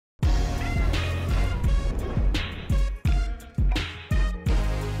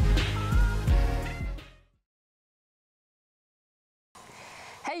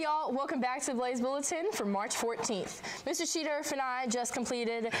Hey y'all, welcome back to the Blaze Bulletin for March 14th. Mr. Seadorf and I just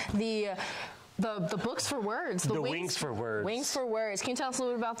completed the books for words. The Wings for Words. Wings for Words. Can you tell us a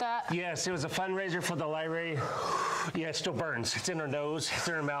little bit about that? Yes, it was a fundraiser for the library. Yeah, it still burns. It's in our nose, it's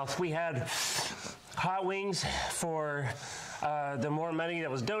in our mouth. We had hot wings for the more money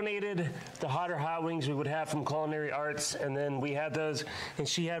that was donated, the hotter hot wings we would have from Culinary Arts, and then we had those, and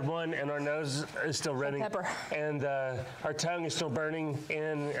she had one, and our nose is still running, pepper. And our tongue is still burning,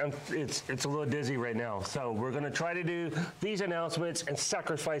 and it's a little dizzy right now. So we're going to try to do these announcements and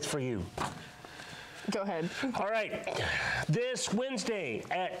sacrifice for you. Go ahead. All right. This Wednesday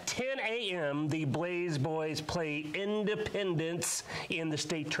at 10 a.m., the Blaze Boys play Independence in the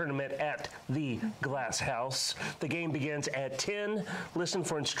state tournament at the Glass House. The game begins at 10. Listen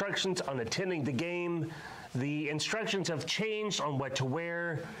for instructions on attending the game. The instructions have changed on what to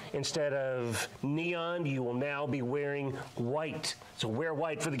wear. Instead of neon, you will now be wearing white. So wear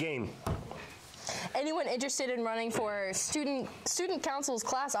white for the game. Anyone interested in running for student council's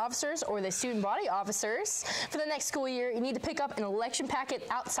class officers or the student body officers for the next school year, you need to pick up an election packet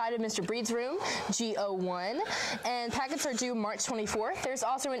outside of Mr. Breed's room, G01, and packets are due March 24th. There's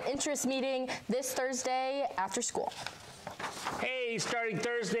also an interest meeting this Thursday after school. Hey, starting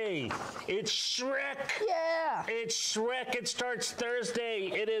Thursday, it's Shrek. Yeah. It's Shrek. It starts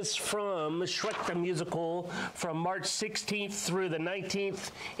Thursday. It is from Shrek the Musical from March 16th through the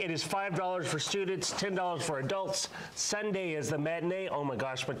 19th. It is $5 for students, $10 for adults. Sunday is the matinee. Oh my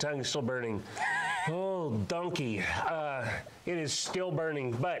gosh, my tongue is still burning. Oh, donkey. It is still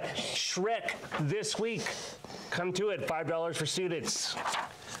burning. But Shrek this week, come to it, $5 for students.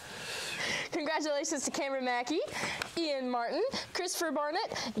 Congratulations to Cameron Mackey, Ian Martin, Christopher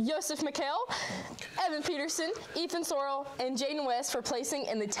Barnett, Joseph McHale, Evan Peterson, Ethan Sorrell, and Jaden West for placing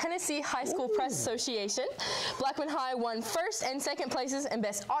in the Tennessee High School Press Association. Blackman High won first and second places in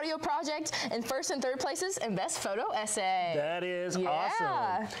Best Audio Project and first and third places in Best Photo Essay. That is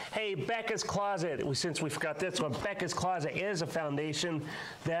awesome. Hey, Becca's Closet, since we forgot this one, Becca's Closet is a foundation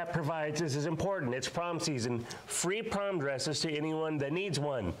that provides, this is important, it's prom season, free prom dresses to anyone that needs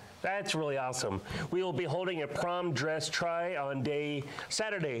one. That's really awesome. We will be holding a prom dress try on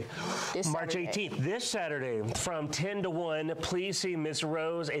Saturday, March 18th. This Saturday from 10 to 1. Please see Miss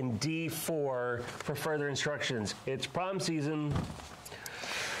Rose in D4 for further instructions. It's prom season.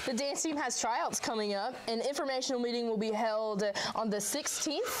 The dance team has tryouts coming up. An informational meeting will be held on the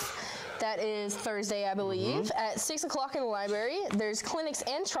 16th. That is Thursday, I believe, at 6 o'clock in the library. There's clinics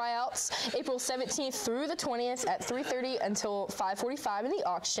and tryouts April 17th through the 20th at 3:30 until 5:45 in the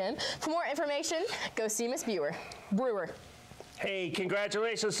auction. For more information, go see Miss Brewer. Hey,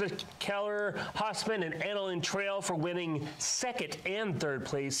 congratulations to Keller, Hossman, and Annalyn Trail for winning second and third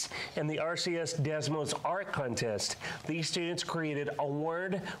place in the RCS Desmos Art Contest. These students created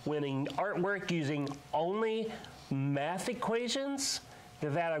award-winning artwork using only math equations.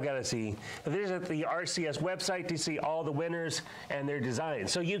 That I've got to see. Visit the RCS website to see all the winners and their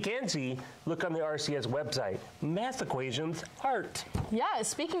designs. So you can see, look on the RCS website, math equations, art. Yeah,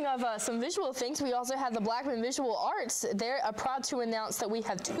 speaking of some visual things, we also have the Blackman Visual Arts. They're proud to announce that we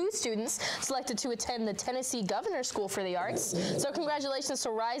have 2 students selected to attend the Tennessee Governor School for the Arts. So congratulations to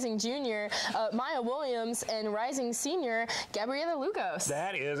Rising Junior, Maya Williams, and Rising Senior, Gabriela Lugos.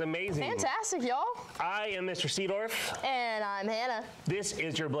 That is amazing. Fantastic, y'all. I am Mr. Seadorf. And I'm Hannah. This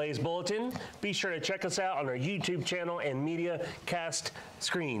is your Blaze Bulletin. Be sure to check us out on our YouTube channel and media cast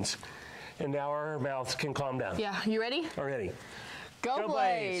screens. And now our mouths can calm down. Yeah, you ready? Already. Go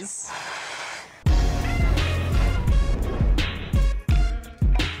Blaze.